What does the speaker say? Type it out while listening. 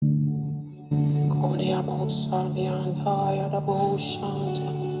Only about Sabian high the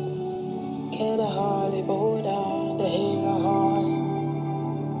Boshanta. Keda Harley Boda, the Hila high,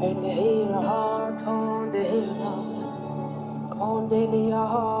 and the Hila heart on the Hila. Condelia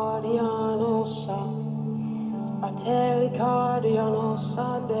Hardiano Sa, Ateli Cardiano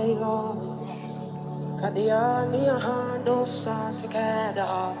Sunday Law, Cadiania Hando Sa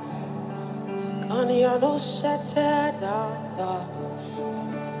Takeda, Caniano Satada,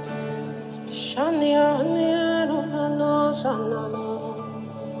 Shania Niano Nano Sanana.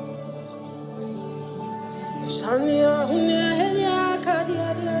 Sanya hunya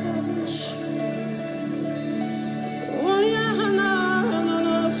kadia dia Olia hana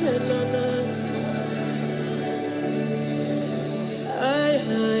no senana ay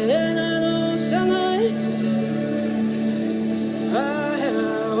no sanai ay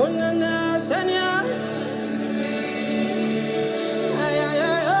hunna sanya ay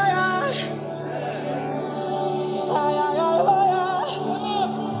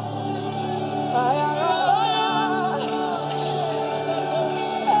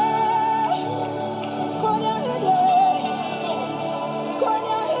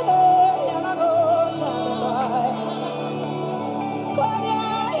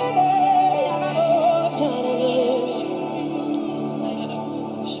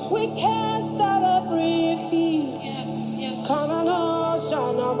we cast out every fear. Yes, yes.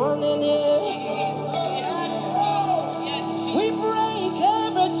 We break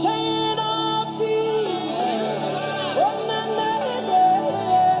every chain of fear.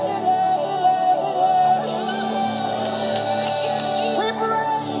 We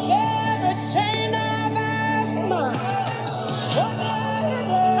break every chain of asthma.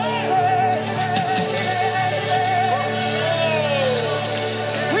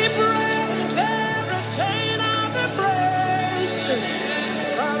 We break every chain of depression.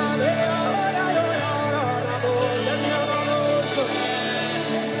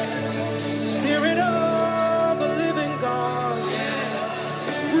 Spirit of the living God,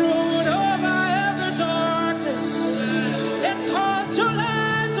 brood over every darkness, and cause your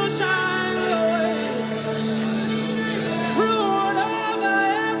light to shine, Lord. Brood over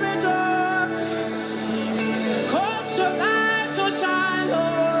every darkness, cause your light to shine,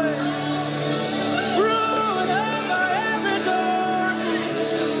 Lord. Brood over every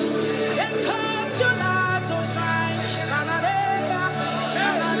darkness, and cause your light to shine.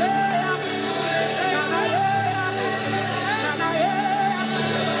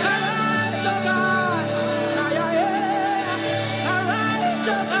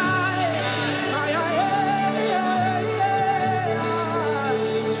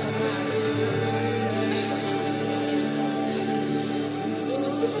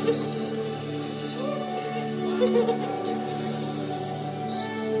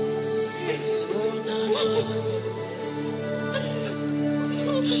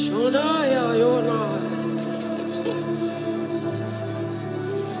 Shonaya Yona.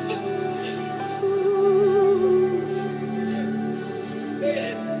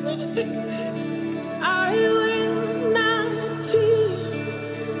 I will not fear.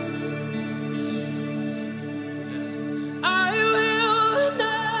 I will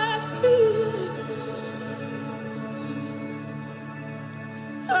not fear.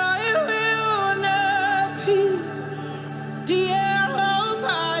 I will not fear. The arrow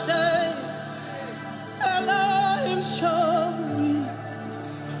by day, Allah him show me.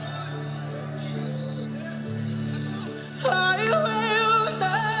 I will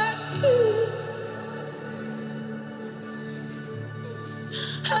not fear.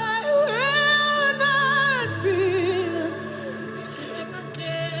 I will not fear.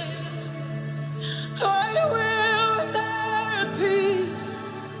 I will not fear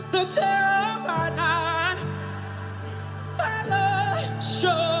the terror by night. Allah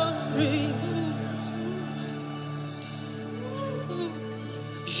show me.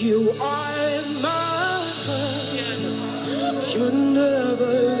 You are my God. You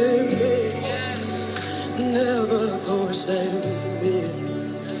never leave me, never forsake me.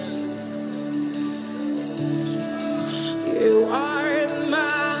 You are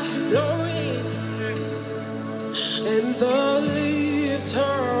my glory and the lifter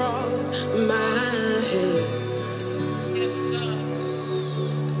of my head.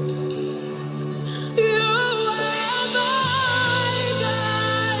 You are my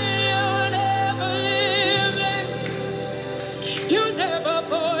God. You never leave me. You never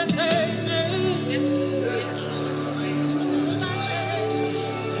forsake me.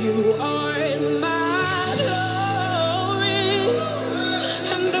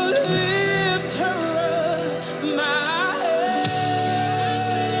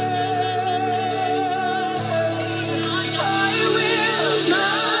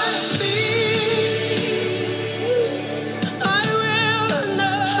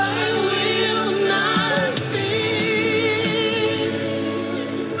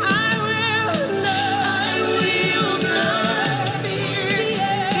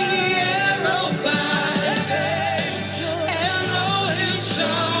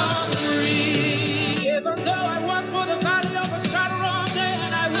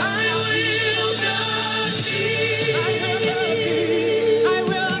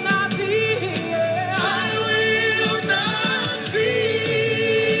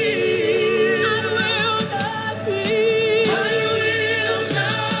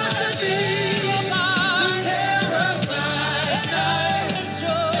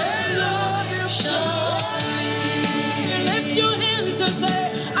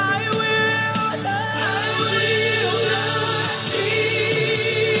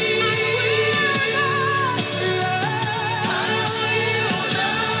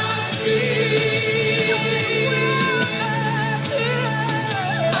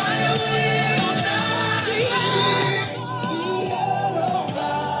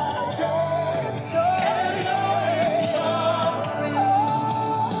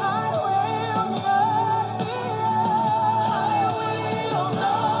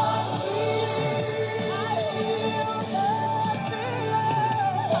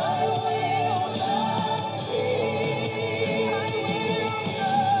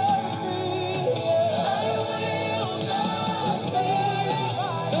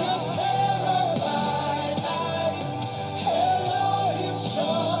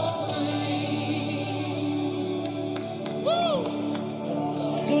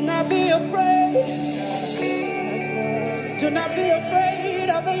 not be afraid. Do not be afraid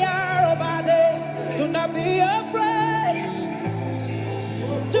of the arrow by day. Do not be afraid.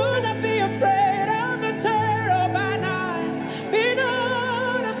 Do not be afraid of the terror by night. Be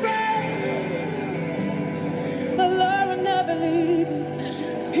not afraid. The Lord will never leave you.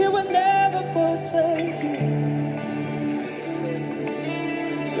 He will never forsake you.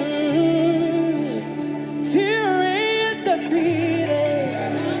 Fear is defeated.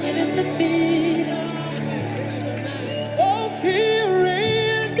 It is defeated. Oh, fear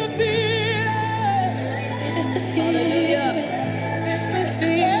is defeated. It is defeated. It's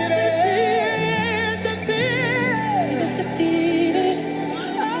defeated. It is defeated. It is defeated.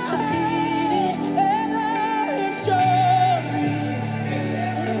 It is defeated. And I am sure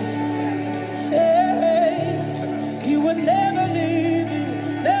He will never leave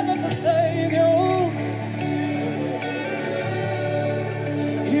you, never forsake you.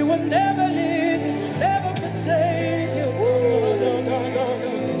 He will never leave you, never forsake you.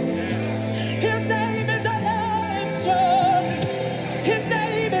 His name is a lion sure. His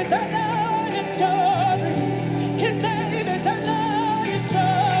name is a lion sure. His name is a lion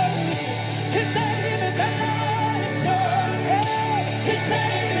sure. His name is a lion sure. His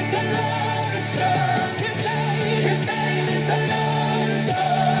name is a lion sure. His name is a lion sure. His name is a lion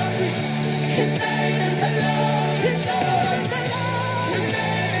sure. His name is a lion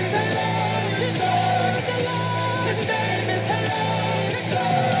sure. His name is a lion sure. His name is a lion sure.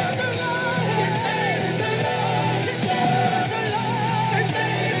 His name is a lion sure. His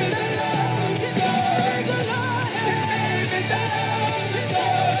name is a lion sure. His name is a lion sure.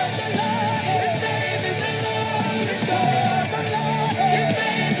 His name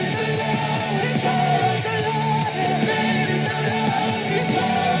is a lion sure. His name is a lion sure.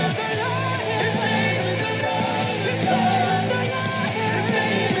 His name is a lion sure. His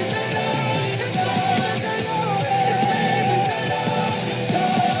name is a lion sure. His name is a lion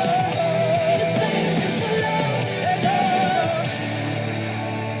sure. His name is a lion sure.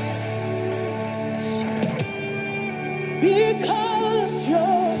 Because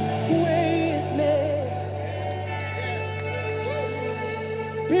you're with me.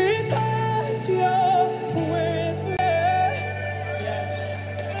 Because you're with me.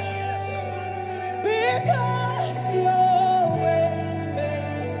 Because you're with me.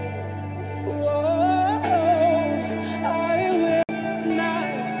 Whoa, I will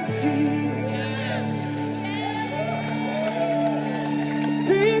not fear.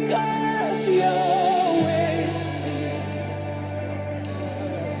 Because you're with me.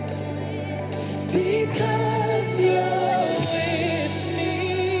 Because you're with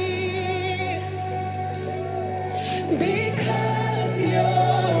me. Because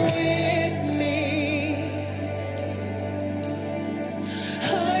you're with me.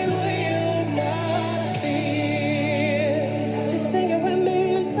 I will not fear. Just sing it with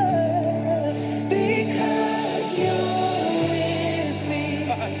me, sir. Because you're with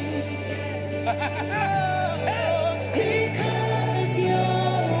me. Because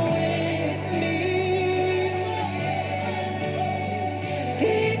you're with me.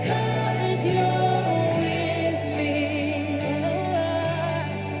 Because you're with me.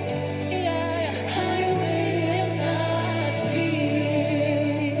 I will not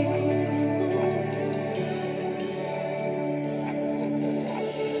fear.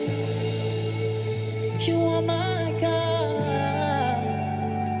 You are my God.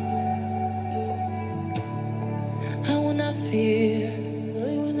 I will not fear.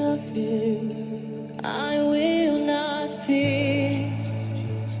 I will not fear. I will not fear.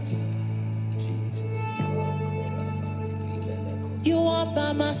 You are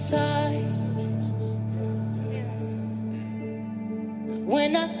by my side.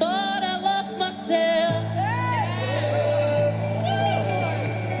 When I thought I lost myself,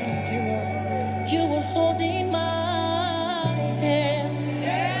 you were holding my hand.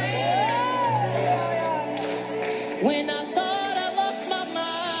 When I thought I lost my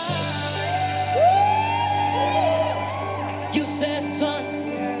mind, you said, son,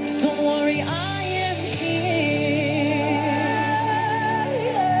 don't worry, I am here.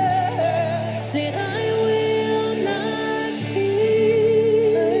 Said I will not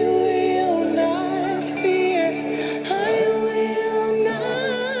fear.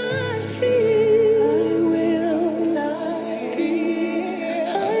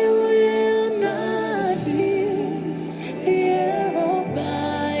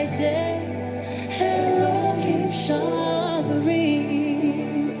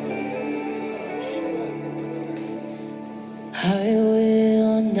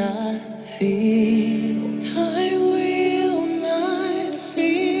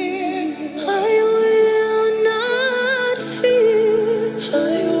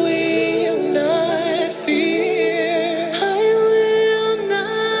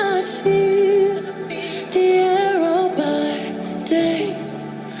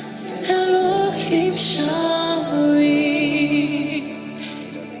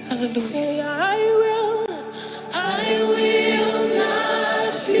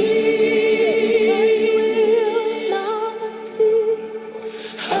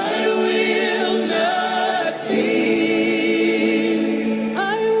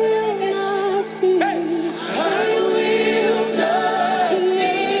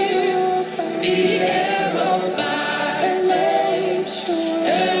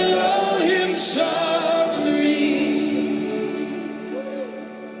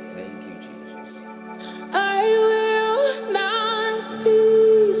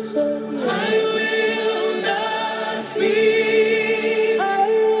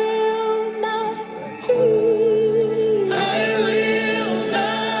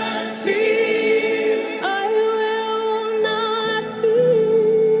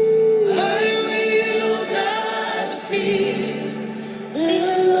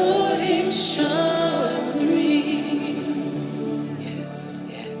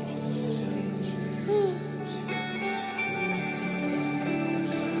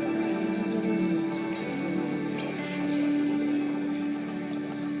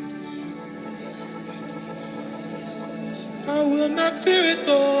 will not fear it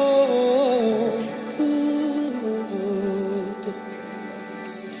though.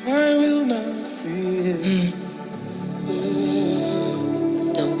 I will not fear.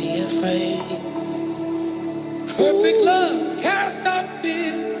 Don't be afraid. Perfect love cast out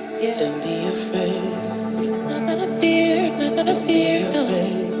fear. Yeah. Don't be afraid. Not gonna fear, not gonna fear. No.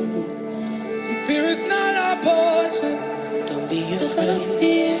 Fear is not our portion. Don't be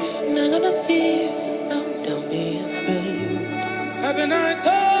afraid. Not gonna fear. No. Don't be afraid. Haven't I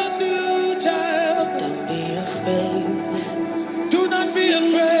told you, child? Don't be afraid. Do not be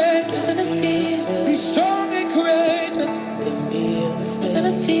afraid. Not gonna fear. Be strong and courageous. Don't be afraid. Not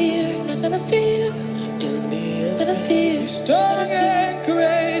gonna fear. Not gonna fear. Don't be afraid. Not gonna fear. Be strong and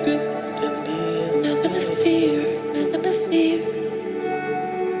courageous. Don't be afraid. Not gonna fear. Not gonna fear.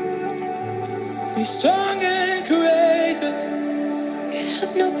 Be strong and courageous. You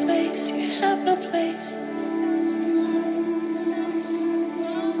have no place. You have no place.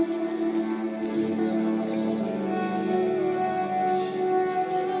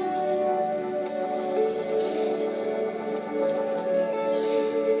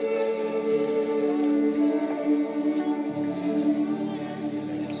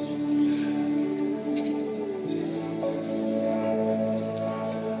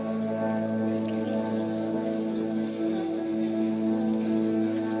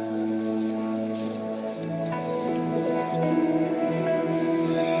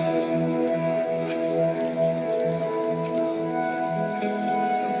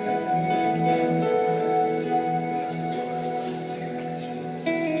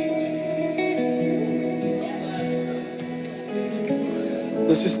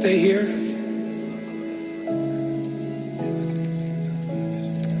 Let's just stay here.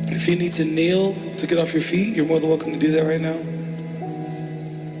 If you need to kneel to get off your feet, you're more than welcome to do that right now.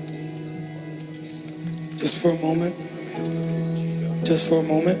 Just for a moment. Just for a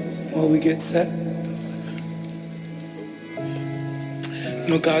moment while we get set. You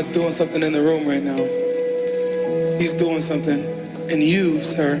know, God's doing something in the room right now. He's doing something in you,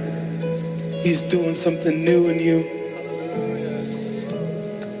 sir. He's doing something new in you.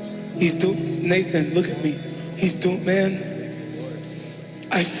 He's doing, Nathan, look at me. He's doing, man,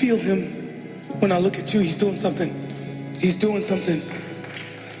 I feel him when I look at you. He's doing something. He's doing something.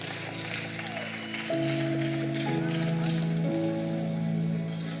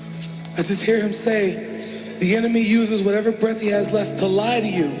 I just hear him say, the enemy uses whatever breath he has left to lie to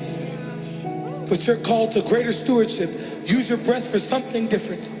you. But you're called to greater stewardship. Use your breath for something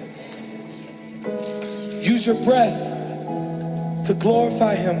different. Use your breath to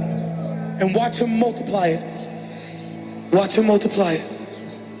glorify him. And watch him multiply it. Watch him multiply it.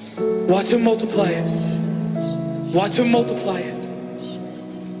 Watch him multiply it. Watch him multiply it.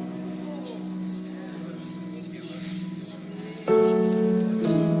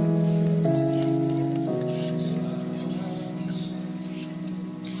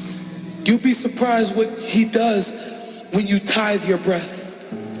 You'd be surprised what he does when you tithe your breath.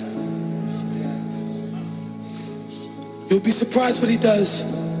 You'll be surprised what he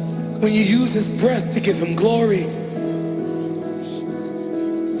does when you use his breath to give him glory.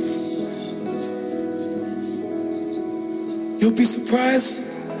 You'll be surprised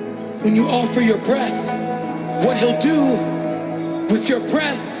when you offer your breath, what he'll do with your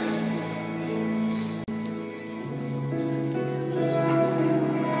breath.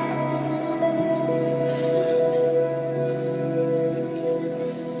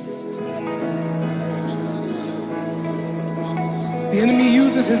 The enemy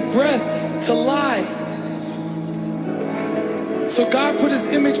uses his breath to lie. So God put his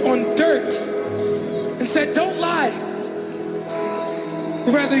image on dirt and said, don't lie.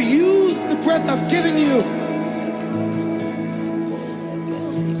 Rather use the breath I've given you.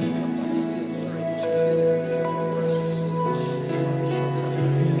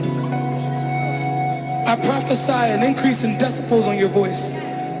 I prophesy an increase in decibels on your voice.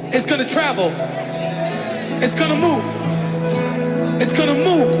 It's gonna travel. It's gonna move. It's gonna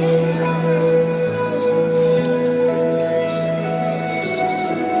move.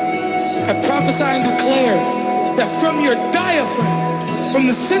 I prophesy and declare that from your diaphragm, from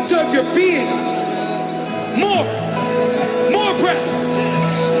the center of your being, more breath,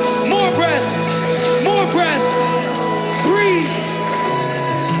 more breath, more breath. Breathe.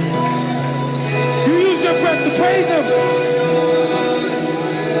 You use your breath to praise him.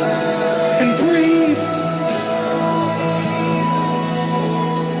 And breathe.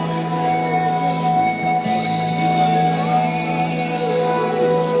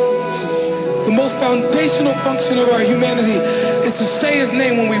 The most foundational function of our humanity is to say his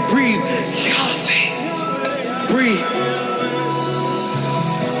name when we breathe. Yahweh. Breathe.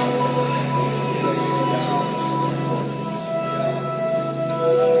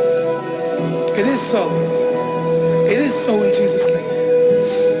 It is so. It is so in Jesus' name.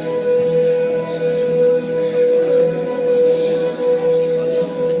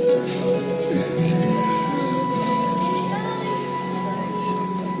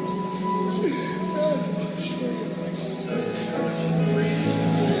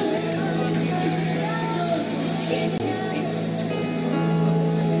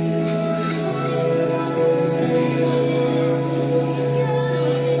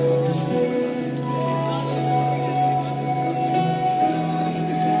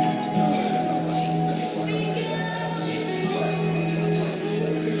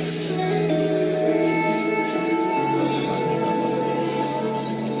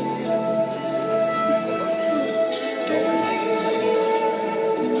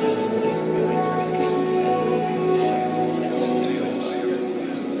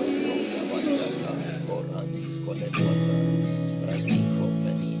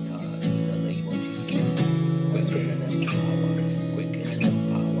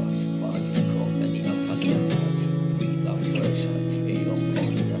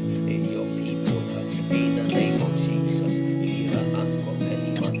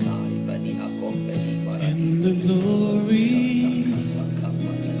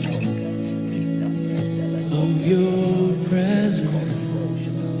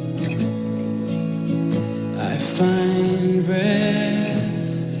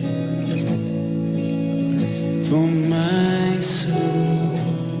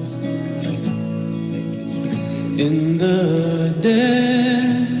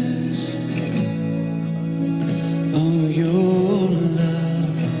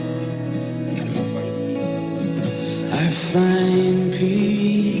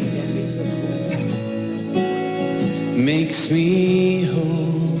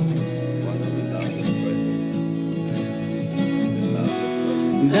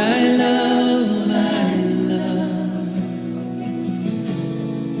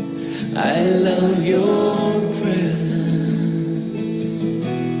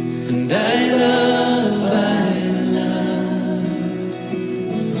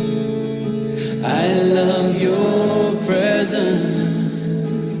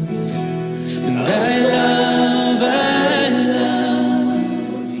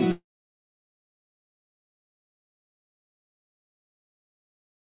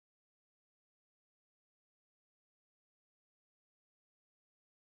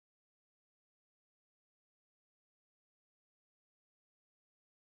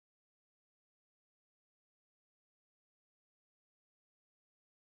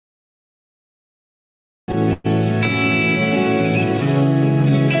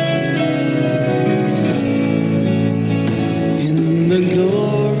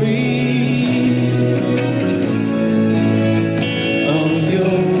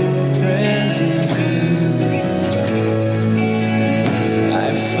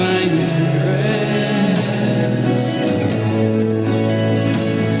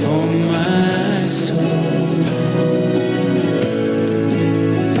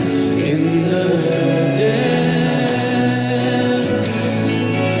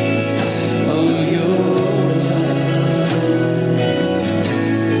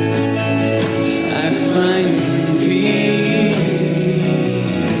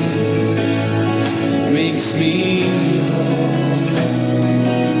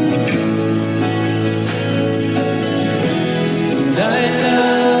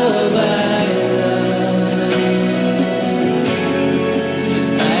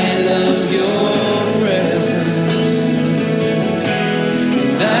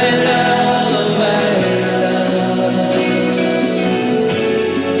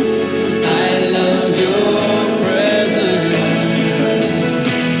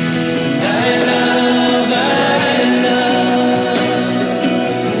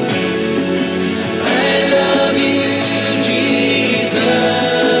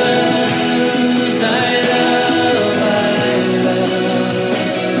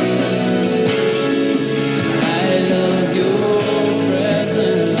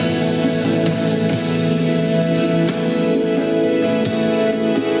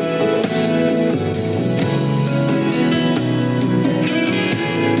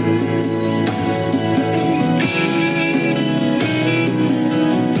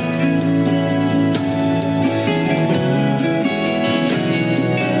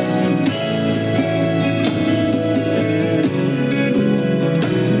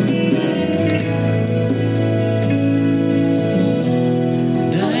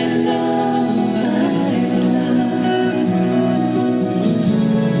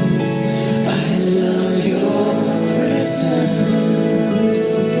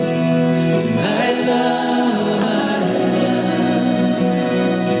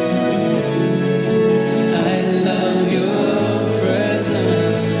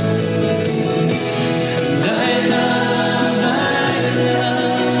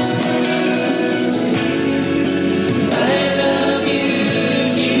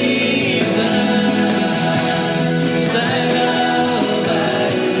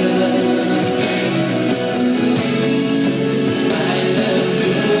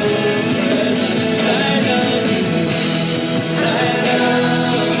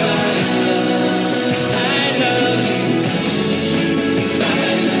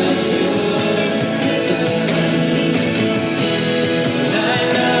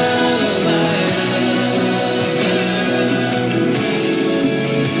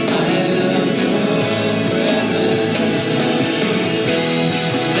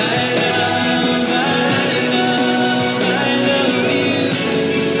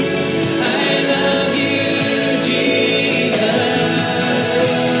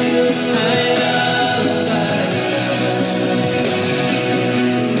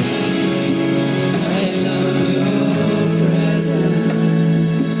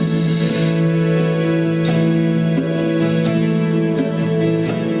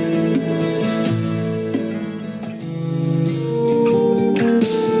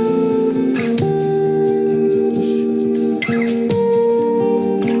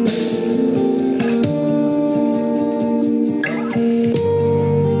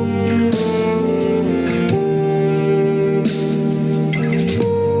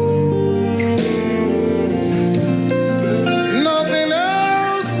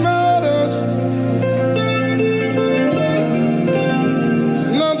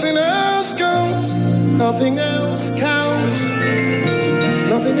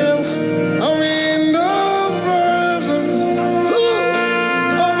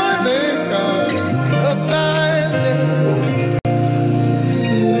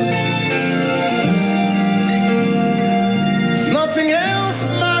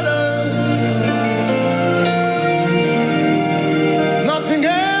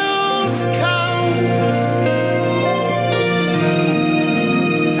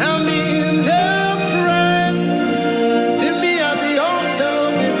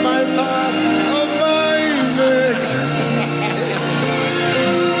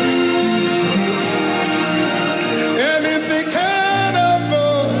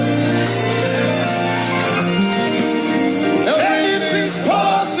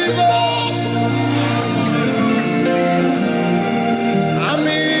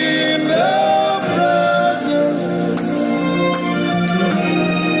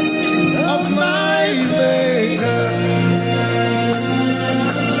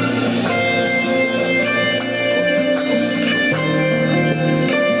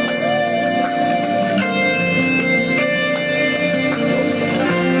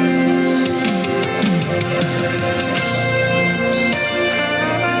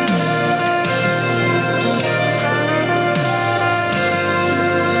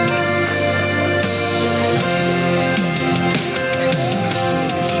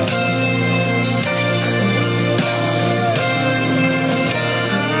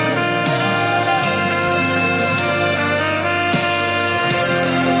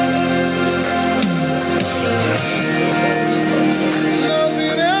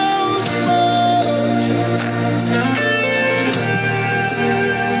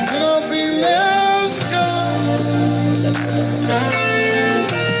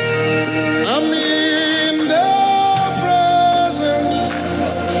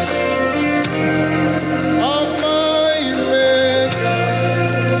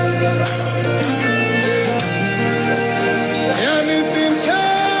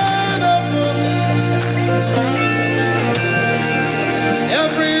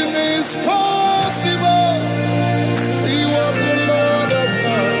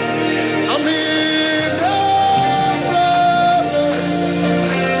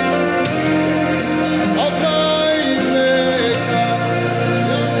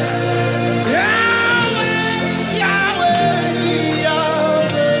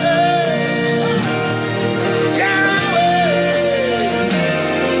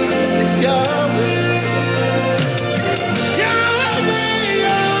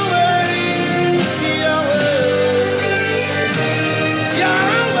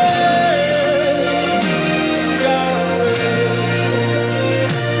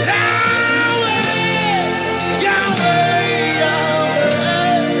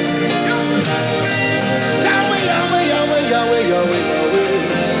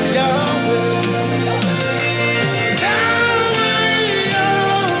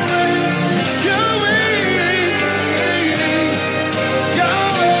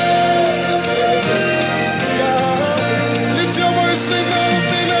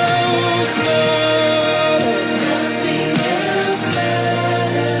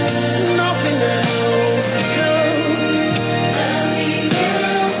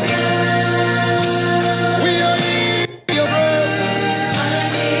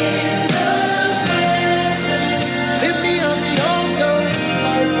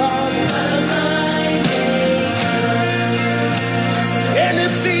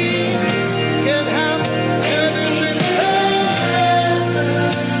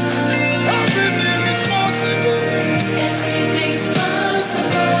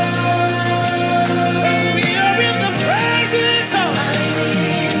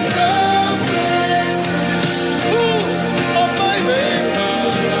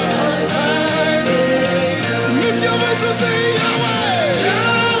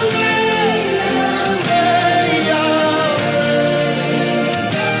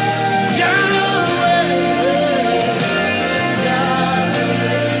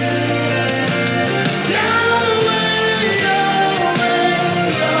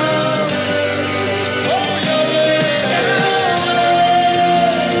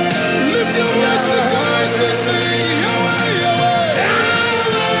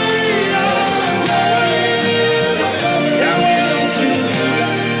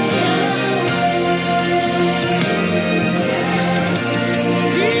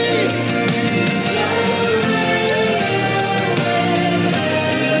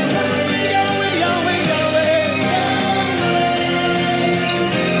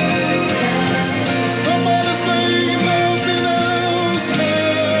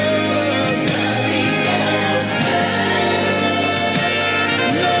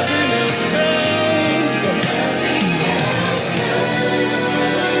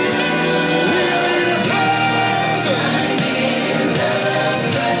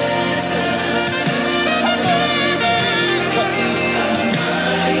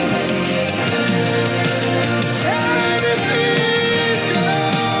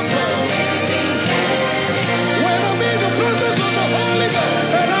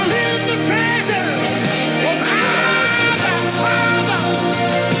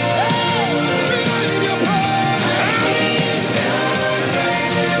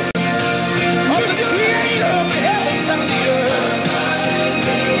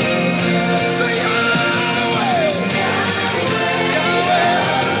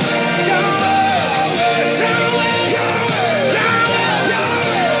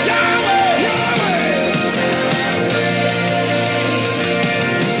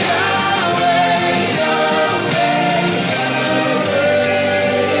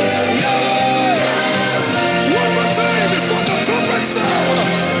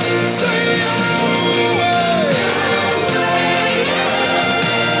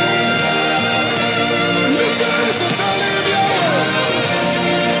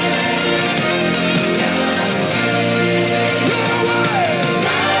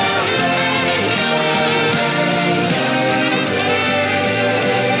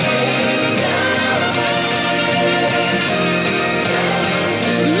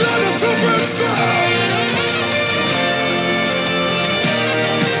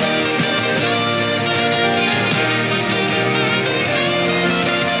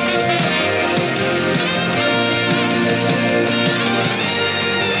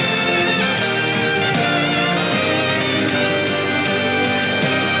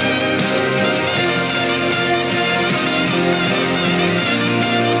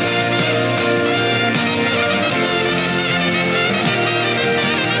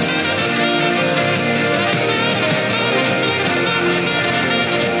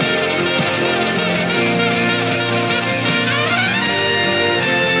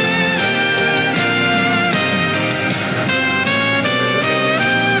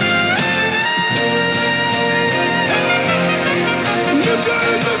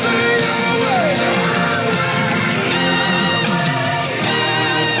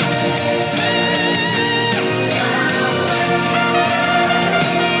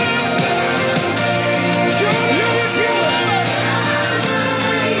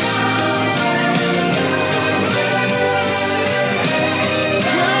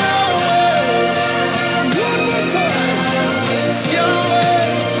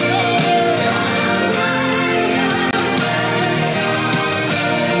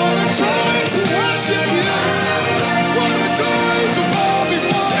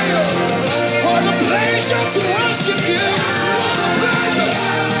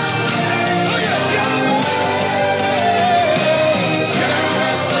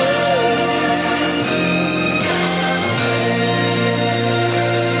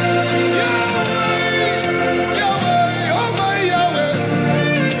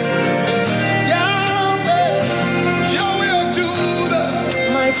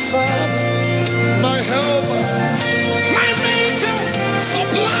 my Father, my helper, my maker,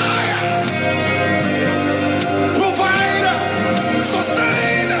 supplier, provider,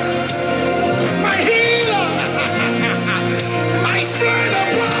 sustainer, my healer, my friend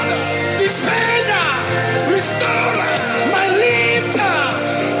and brother, defender, restorer, my lifter,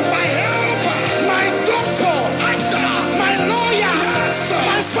 my helper, my doctor, usher, my lawyer,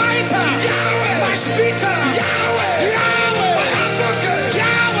 my fighter, Yahweh, my speaker, Yahweh, Yahweh, my advocate,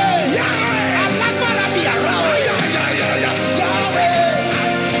 Yahweh, Yahweh, Alagbara be around, Yahweh,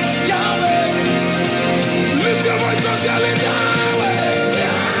 Yahweh, lift your voice and tell him Yahweh,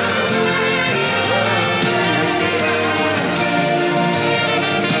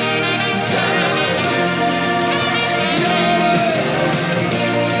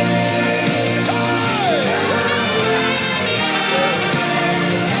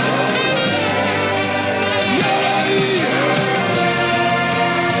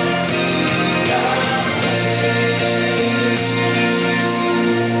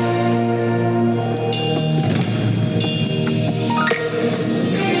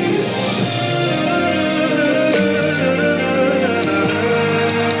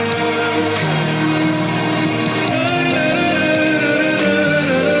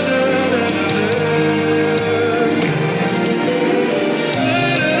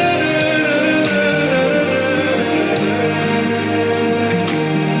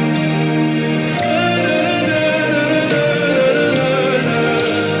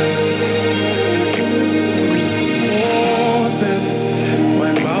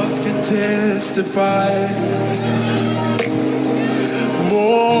 testify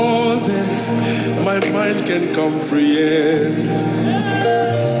more than my mind can comprehend.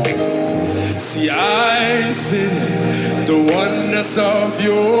 See, I've seen the wonders of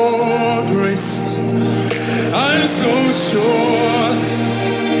your grace. I'm so sure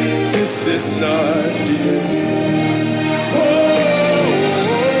this is not the end.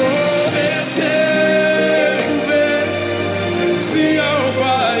 See how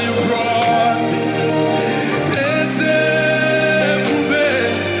far you brought me.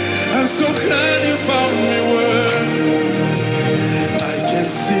 I'm so glad you found me worthy. I can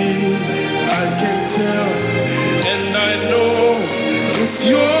see, I can tell, and I know it's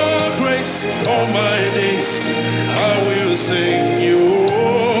your grace. All my days I will sing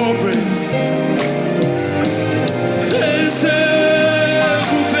your praise.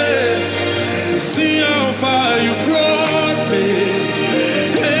 See how far you brought me.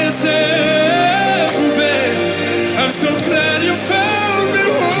 I'm so glad you found me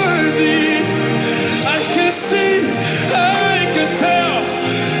worthy. I can see, I can tell,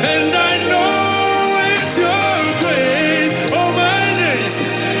 and I know it's your grace. All my days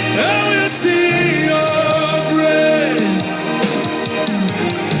I will sing your praise.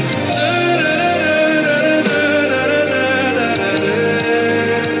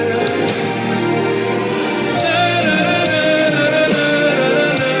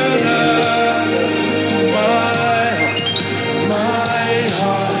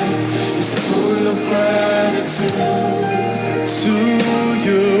 To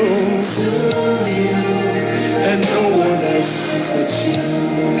you, and no one else but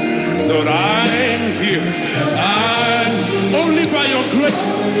you. Lord, I'm here. I'm only by your grace.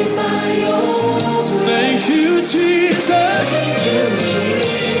 Thank you, Jesus,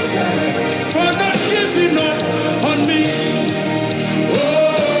 for not giving up on me.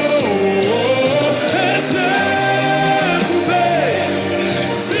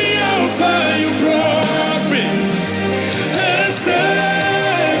 See how far you brought me.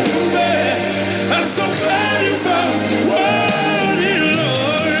 I'm so glad you found worthy,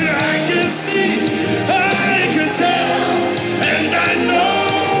 Lord. I can see, I can tell, and I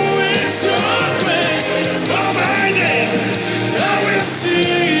know it's your grace. For my days, I will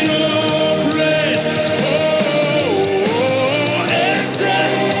sing your praise.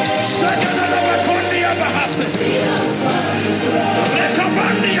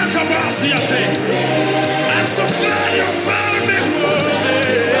 I'm so glad you found me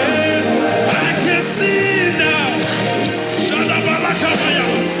worthy. I can see now. And I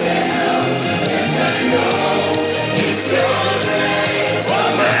know it's your grace. For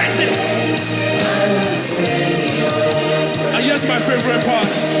my days, I will sing your praise. And here's my favorite part.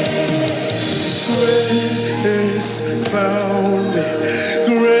 Grace found me.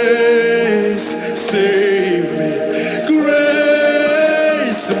 Grace saved me.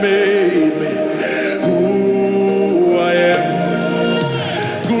 Grace made me who I am.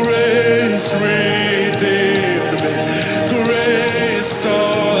 Grace redeemed me. Grace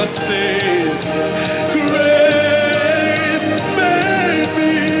sustains me. Grace made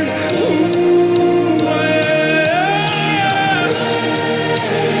me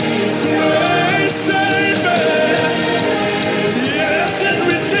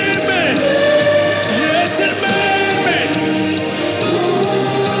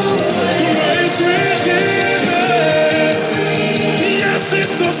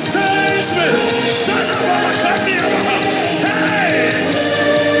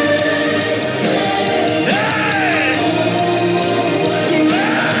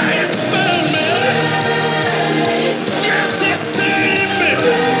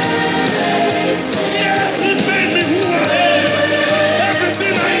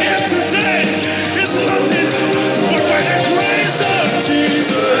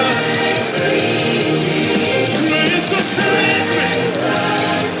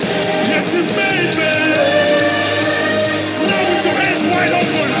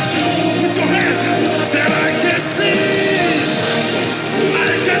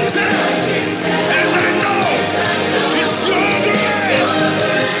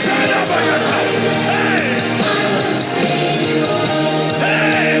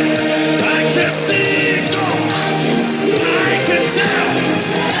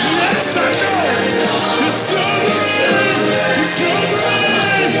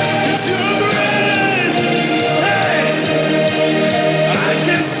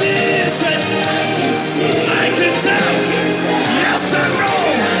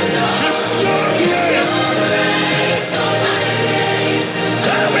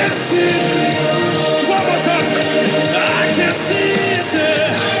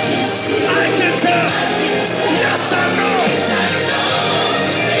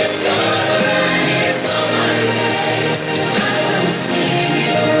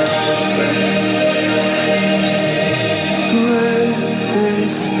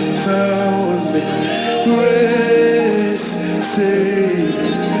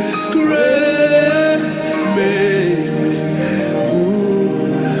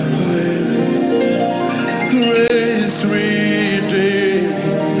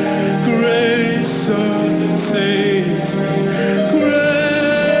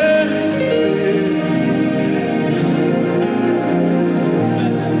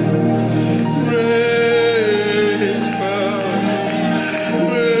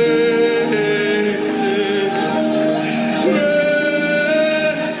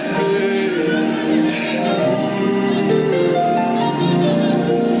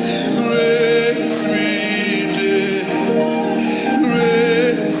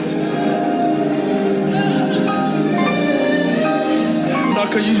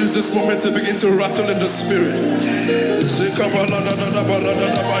can you use this moment to begin to rattle in the spirit?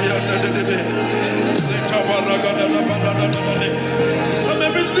 I'm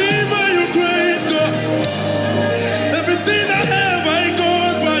everything by your grace, God. Everything I have, I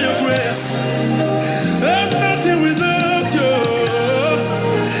got by your grace. I'm nothing without you.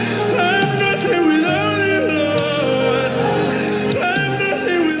 I'm nothing without you, Lord. I'm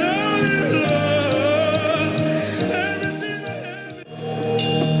nothing without you, Lord. Everything I have.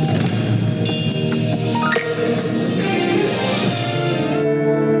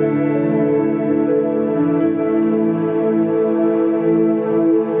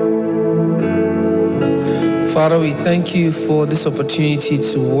 Father, we thank you for this opportunity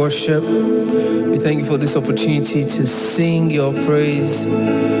to worship. We thank you for this opportunity to sing your praise.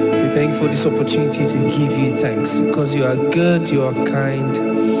 We thank you for this opportunity to give you thanks because you are good, you are kind,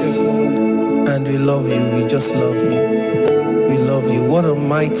 and we love you. We just love you. We love you. What a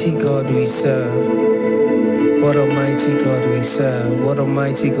mighty God we serve. What a mighty God we serve. What a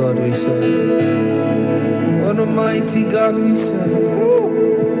mighty God we serve. What a mighty God we serve.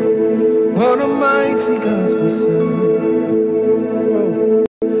 What a mighty God we serve.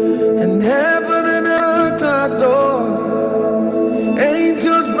 And heaven and earth adore.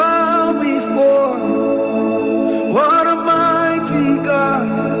 Angels bow before. What a mighty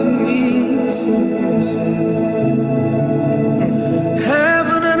God we serve.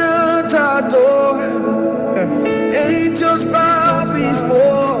 Heaven and earth adore. Angels bow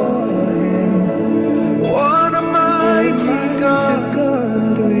before him. What a mighty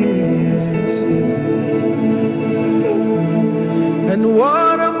God we serve. And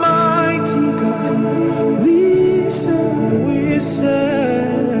what a mighty God we serve. We serve.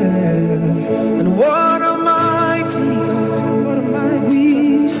 And what a mighty God, what a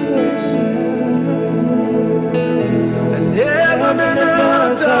mighty we serve. And heaven and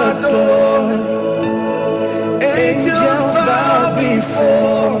earth adore. Angels bow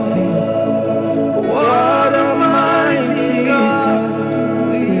before me. What a mighty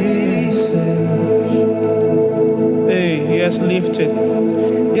God we serve. Hey, yes, lift it.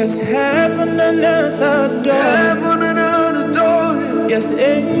 Yes, heaven and earth adore. Heaven and earth adore. Yes,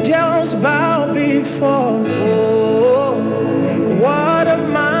 angels bow before. Oh, what a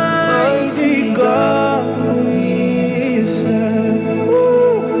mighty God we serve.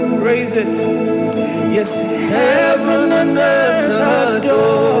 Woo, raise it. Yes, heaven and earth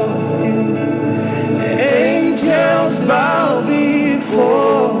adore him. Angels bow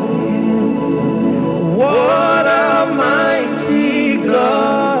before him. What a mighty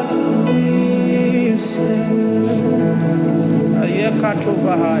God we serve.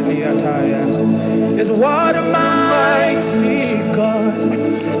 Yes, what a mighty God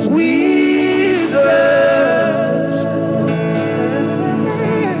we serve.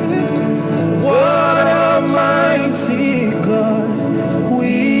 What a mighty God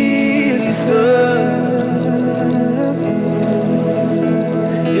we serve.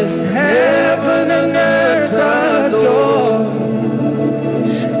 Yes, heaven and earth adore.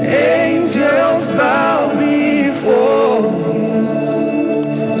 Angels bow before him.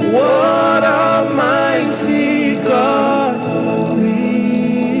 What a mighty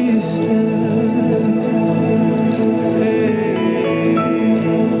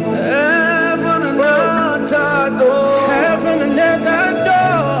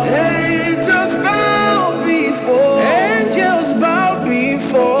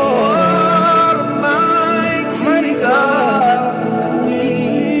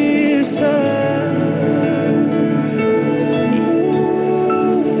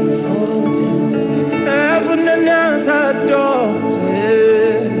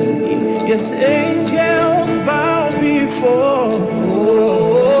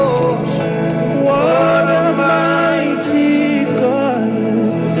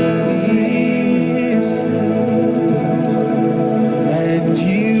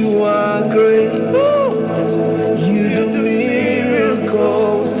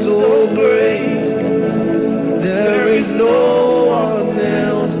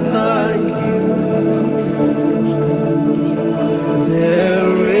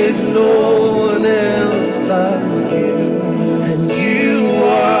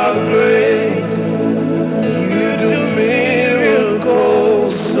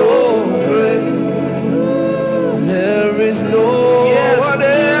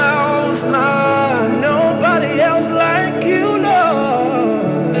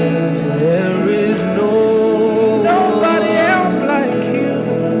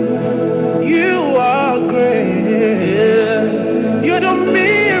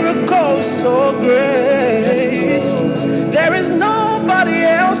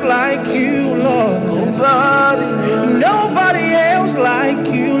Nobody else like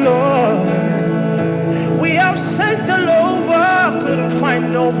you, Lord. We have searched all over, couldn't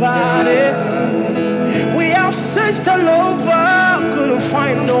find nobody. We have searched all over, couldn't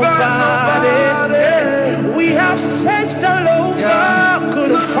find nobody. We have searched all over,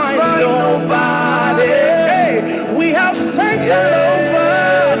 couldn't find nobody. Hey, we have searched all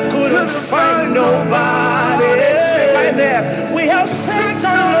over, couldn't find nobody. Right there. We have searched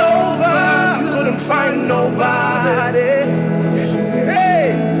all over, couldn't find nobody.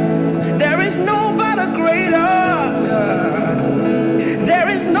 Hey, there is nobody greater. There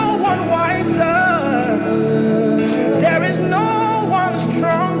is no one wiser. There is no one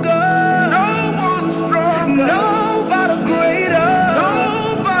stronger. No one stronger. Nobody greater.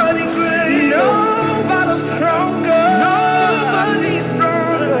 Nobody greater. Nobody stronger. Nobody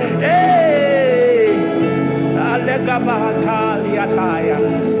stronger. Hey.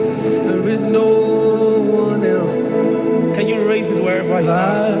 There is no one else. Can you raise it wherever you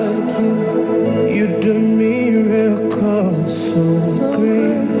are? You do miracles so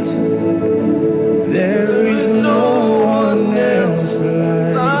great. There is no one else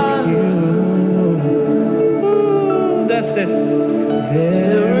like you. Ooh, that's it.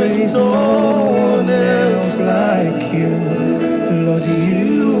 There is no one else like you. Lord,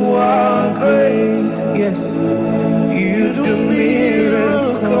 you are great. Yes, you do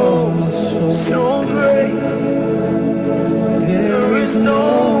miracles so great. There is no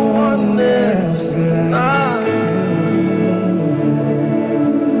one else like you.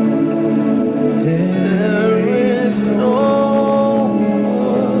 There is no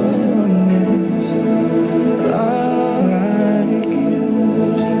one else like you. Oh,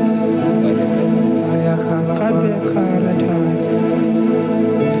 Jesus.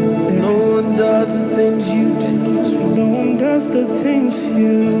 No one does the things you do. No one does the things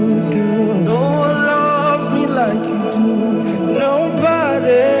you do. No one loves me like you do.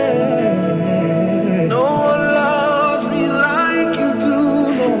 Nobody. No one loves me like you do.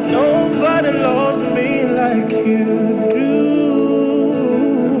 Nobody loves me like you do.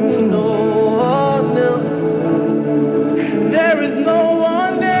 No one else. There is no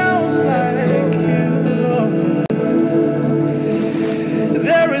one else like you, Lord.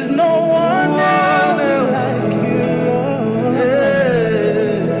 There is no one else like you, Lord.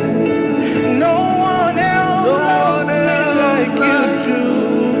 No one else loves me like you do.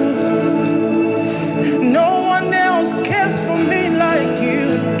 No one else cares for me like you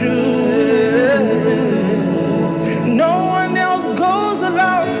do. No one else goes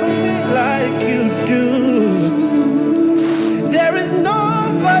around for me like you do. There is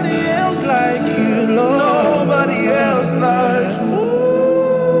nobody else like you, Lord. Nobody else like you.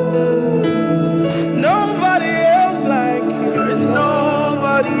 Nobody else like you. There is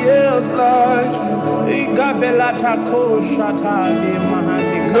nobody else like you.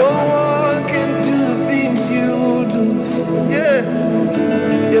 No one can do the things you do. Yeah.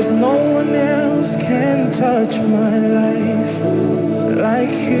 Yes, no one else can touch my life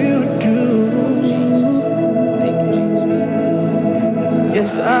like you do. Jesus. Thank you, Jesus.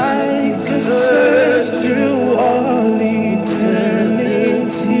 Yes, I could search through all eternity,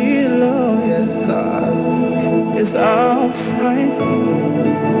 Lord. Yes, God. Yes, I'll find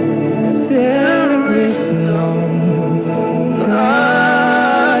there is none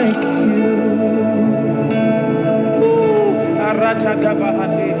like you.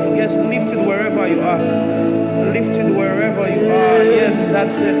 Yes, lift it wherever you are. Lift it wherever you are. Yes,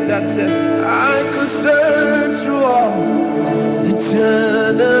 that's it. That's it. I could search through all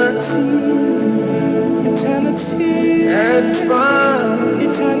eternity, and find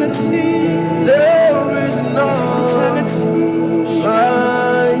eternity. There is no eternity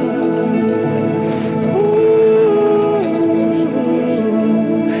like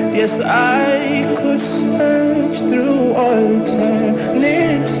yes, I could search through all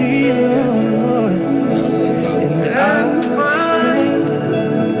eternity, Lord, and find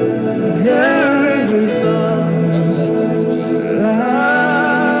there is none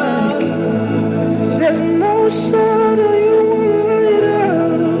like you. There's no shadow you won't light up,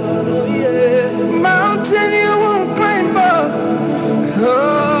 mountain you won't climb up,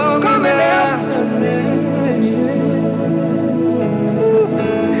 coming after me.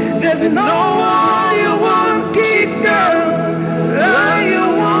 There's no wall you won't kick down, lie you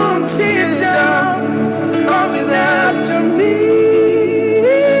won't tear down, coming after me.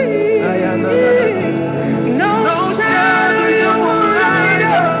 No shadow you won't light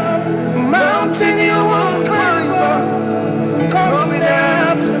up, mountain you won't climb up, coming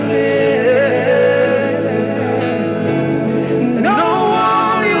after me. No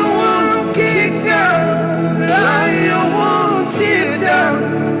wall you won't kick down,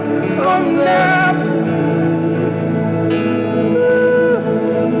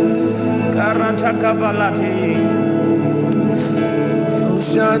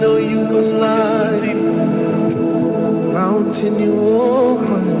 Shadow you was like mountain you will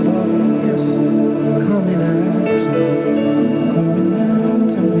climb up. Yes, coming after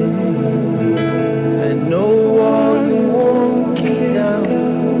me. And no one you won't keep down,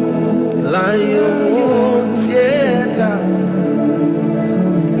 lie you won't tear down.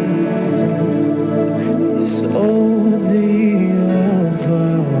 So the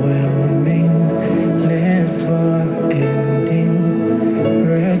overwhelming, never-ending,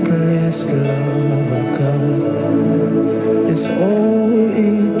 reckless love of God is all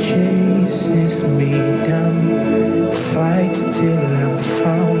it chases me down, fights till I'm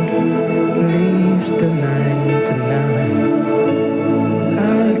found, leaves the 99.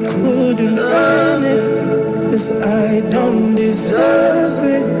 I couldn't earn it, 'cause I don't deserve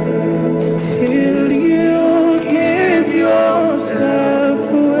it. Still you give yourself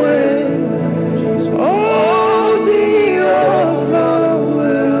away. Oh, the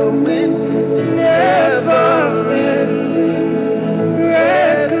overwhelming, never-ending,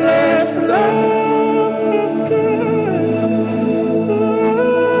 reckless love of God.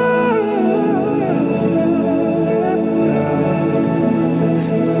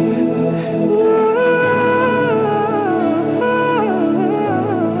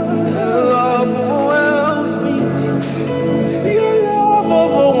 Love overwhelms me. Your love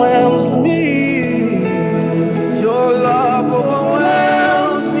overwhelms me. Your love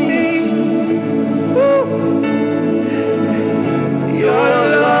overwhelms me. Woo. Your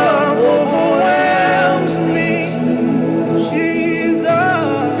love overwhelms me. Jesus.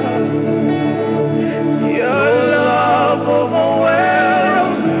 Your love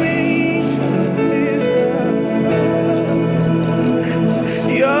overwhelms me.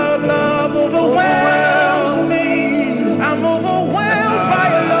 Your love overwhelms me. I'm overwhelmed by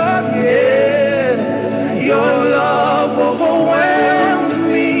your love, yeah. Your love overwhelms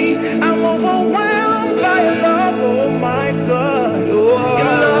me. I'm overwhelmed by your love, oh my God. Your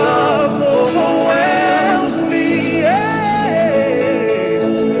love overwhelms me, yeah.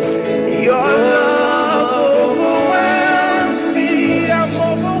 Your love overwhelms me. I'm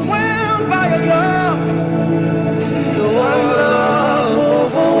overwhelmed by your love. Your love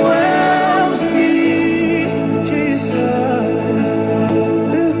overwhelms me, Jesus.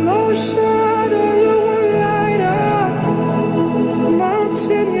 There's no shadow you won't light up,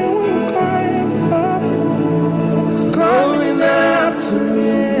 mountain you won't climb up, coming after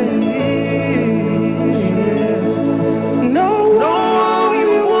me. No one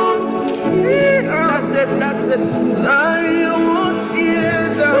you won't keep. That's it. Now you won't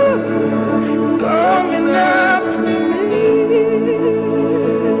tear down, coming after me.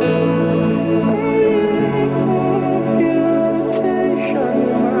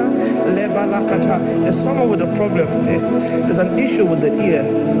 There's someone with a problem. There's an issue with the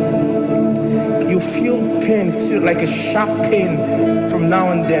ear. You feel pain, like a sharp pain from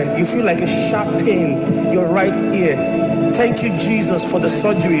now and then. You feel like a sharp pain, your right ear. Thank you, Jesus, for the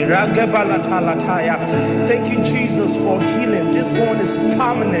surgery. Thank you, Jesus, for healing. This one is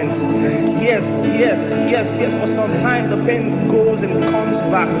permanent. Yes. For some time, the pain goes and comes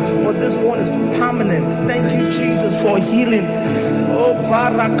back, but this one is permanent. Thank you, Jesus, for healing. Oh,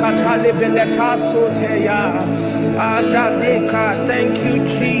 thank you,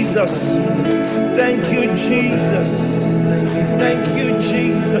 Jesus. Thank you, Jesus. Thank you,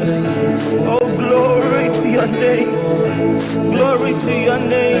 Jesus. Oh, glory to your name. Glory to your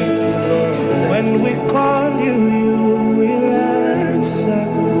name. When we call you, you will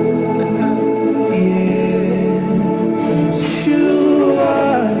answer. Yes, you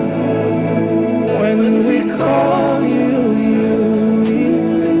are. When we call you, you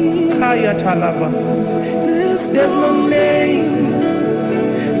will. Kaya Talaba. There's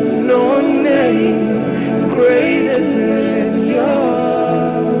no name greater than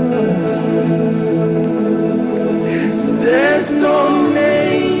yours. There's no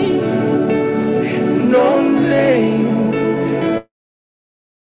name. No name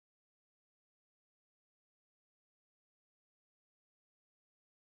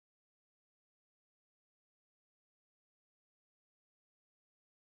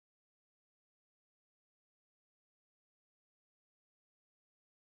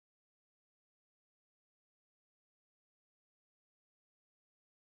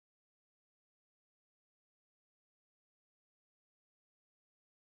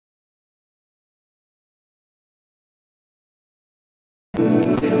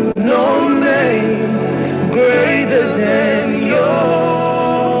greater than yours.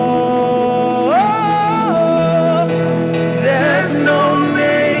 There's no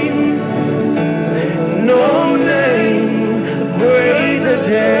name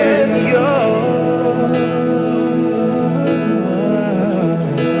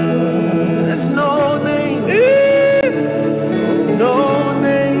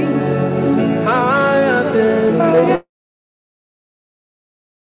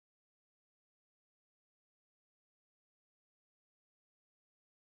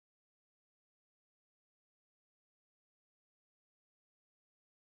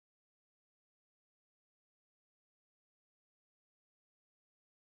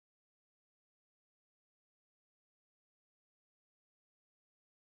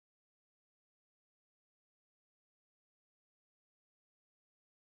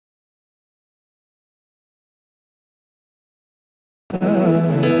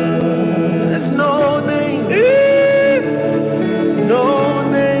There's no name, no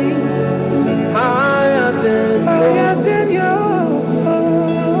name higher than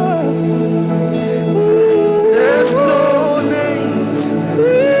yours. There's no name,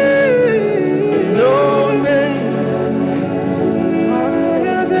 no name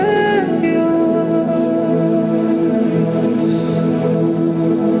higher than yours.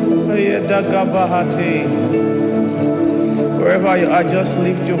 Wherever you are, just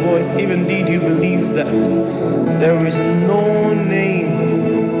lift your voice. If indeed you believe that there is no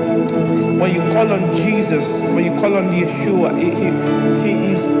name. When you call on Jesus, when you call on Yeshua, he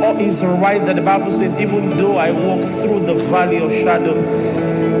is right that the Bible says, even though I walk through the valley of shadow,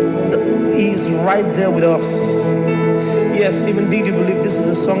 he is right there with us. Yes, if indeed you believe this is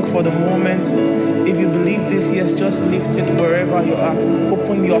a song for the moment, if you believe this, yes, just lift it wherever you are.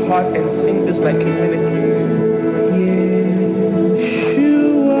 Open your heart and sing this like a minute.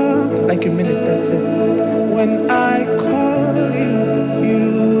 Yeshua, like a minute, that's it. When I call you,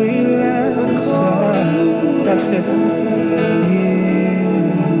 you will answer. That's it.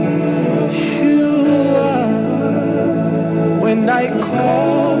 Yeshua, when I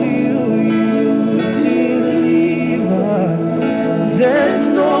call you, you deliver. There's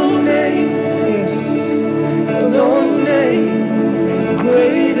no name, yes, no name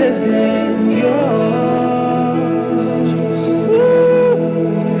greater than yours. Woo.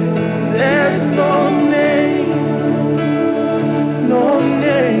 There's no name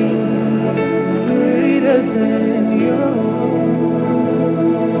greater than yours.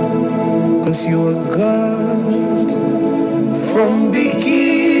 'Cause you are God from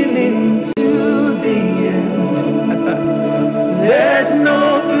beginning to the end. There's no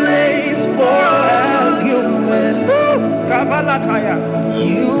place for argument. Kabalataya.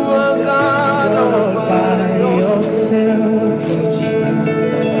 You are God all by yourself. Oh, Jesus.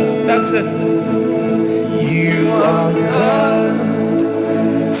 That's it. You are God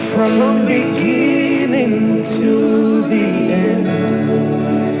from beginning to the end.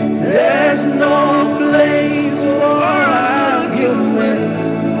 There's no place for argument.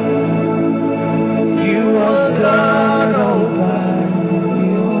 You are God all by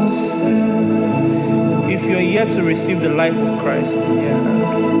yourself. If you're yet to receive the life of Christ,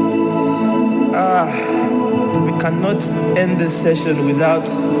 we cannot end this session without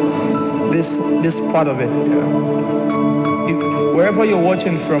this part of it. Wherever you're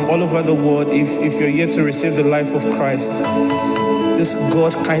watching from, all over the world, if you're yet to receive the life of Christ, this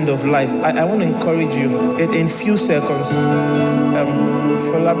God kind of life, I want to encourage you in few seconds.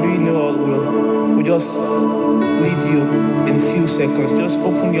 Falabi Noel will just lead you in few seconds. Just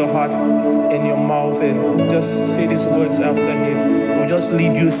open your heart and your mouth and just say these words after him. We'll just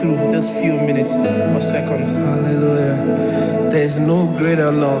lead you through this few minutes or seconds. Hallelujah. There's no greater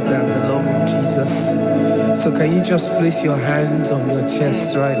love than the love of Jesus. So can you just place your hands on your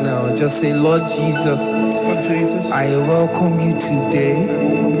chest right now and just say, Lord Jesus, Lord Jesus, I welcome you today.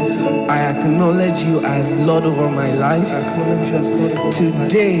 I acknowledge you as Lord over my life.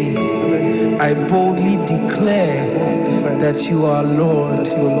 Today, I boldly declare that you are Lord.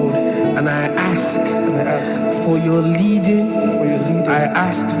 And I ask for your leading. I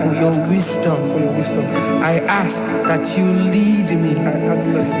ask for your wisdom. I ask that you lead me.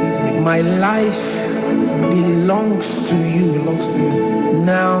 My life belongs to you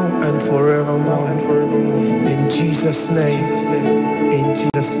now and forevermore. In Jesus' name. In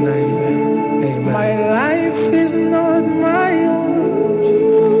Jesus' name. Amen. My life is not my own.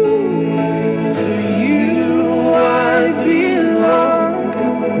 To you I belong.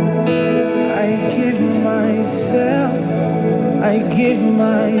 I give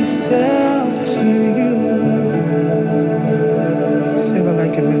myself to you. Say that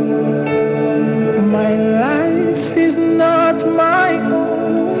like a minute. My life is not my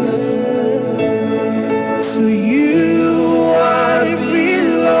own. To you I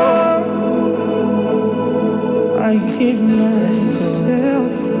belong. I give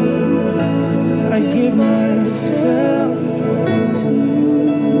myself to you.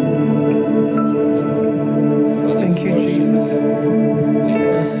 Thank you, Jesus. We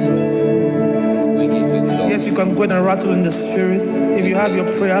bless you. We give you glory. Yes, you can go ahead and rattle in the spirit. If you have your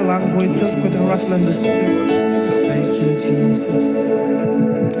prayer language, just go ahead and rattle in the spirit. Thank you, Jesus.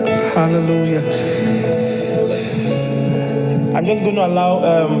 Hallelujah. I'm just going to allow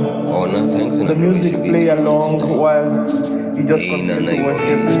Honor, thanks, and the music adoration be play to you along today. while you just In continue the to name of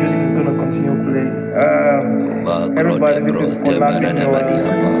worship. The Jesus. music is going to continue playing. Everybody, this is for Labi Noah,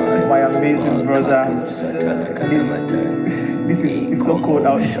 my amazing brother. This is it's so cold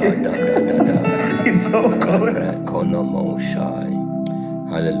out here. It's so cold.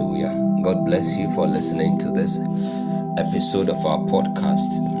 Hallelujah. God bless you for listening to this episode of our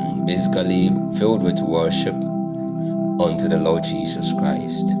podcast, basically filled with worship unto the Lord Jesus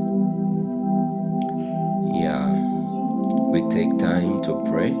Christ. Yeah, we take time to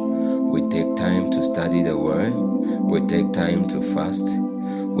pray, we take time to study the word, we take time to fast,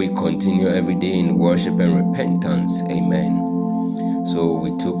 we continue every day in worship and repentance. Amen. So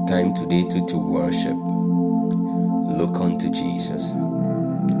we took time today to worship. Look unto Jesus.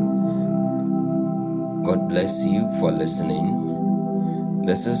 God bless you for listening.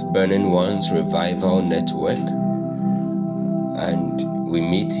 This is Burning One's Revival Network, and we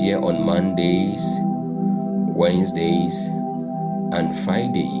meet here on Mondays, Wednesdays, and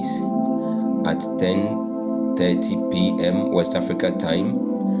Fridays at 10:30 p.m. West Africa time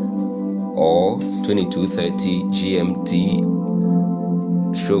or 22:30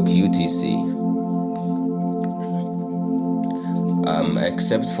 GMT/UTC.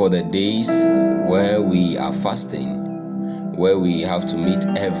 Except for the days where we are fasting, where we have to meet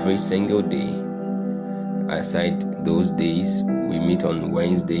every single day. Aside those days, we meet on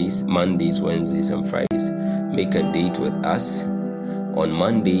Wednesdays, Mondays, Wednesdays, and Fridays. Make a date with us on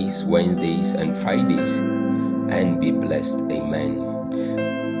Mondays, Wednesdays, and Fridays, and be blessed. Amen.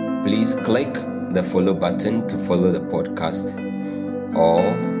 Please click the follow button to follow the podcast or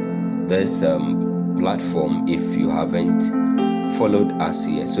this platform if you haven't followed us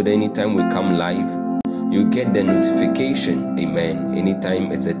yet, so that anytime we come live, you get the notification. Amen. Anytime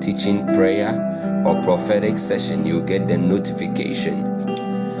it's a teaching, prayer, or prophetic session, you get the notification.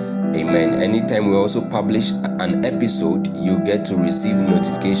 Amen. Anytime we also publish an episode, you get to receive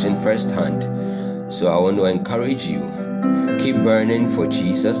notification firsthand. So I want to encourage you, keep burning for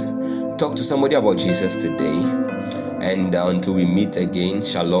Jesus. Talk to somebody about Jesus today, and until we meet again,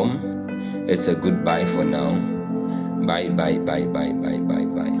 shalom. It's a goodbye for now. Bye, bye, bye, bye, bye, bye.